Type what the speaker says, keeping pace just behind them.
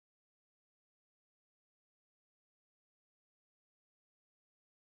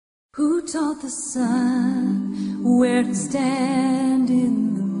Who taught the sun where to stand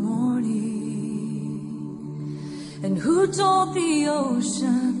in the morning? And who told the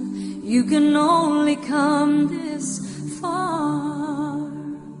ocean you can only come this far?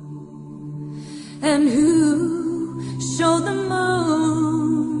 And who showed the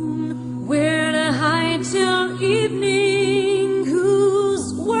moon where to hide till evening?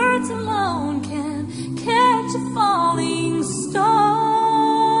 Whose words alone can catch a falling star?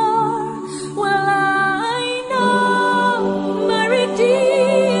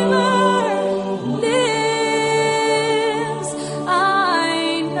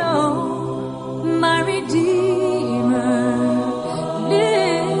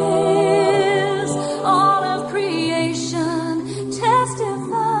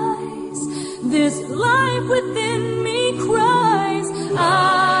 This life within me cries,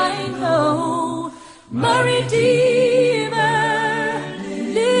 I know my Redeemer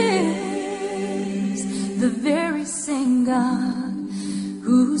lives. The very same God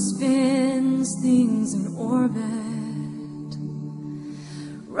who spins things in orbit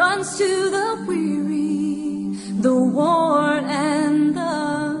runs to the weary, the worn and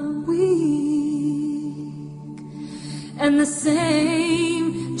the weak, and the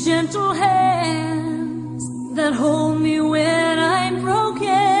same gentle hands that hold me when I'm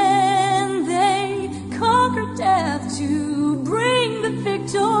broken, they conquer death to bring the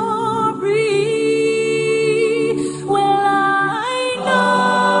victory. Well, I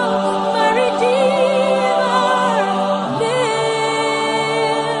know my Redeemer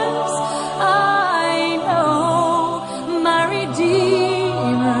lives. I know my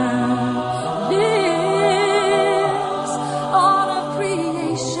Redeemer lives. All of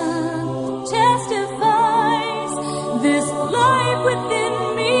creation testifies, this life within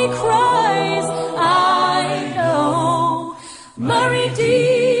me cries, I know my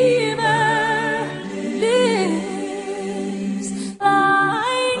Redeemer lives.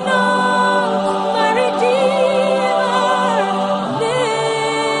 I know my Redeemer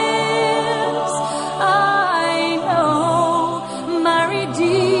lives. I know my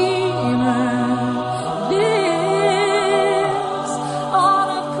Redeemer lives. All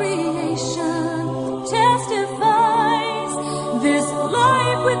of creation testifies, this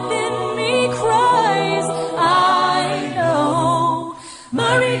life within me cries, I know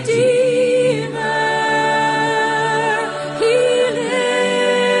my Redeemer. He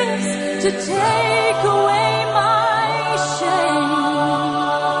lives to take away my shame.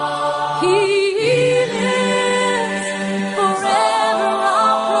 He lives forever.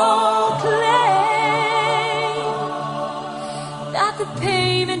 I'll proclaim that the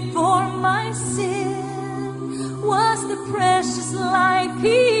payment for my sin was the precious life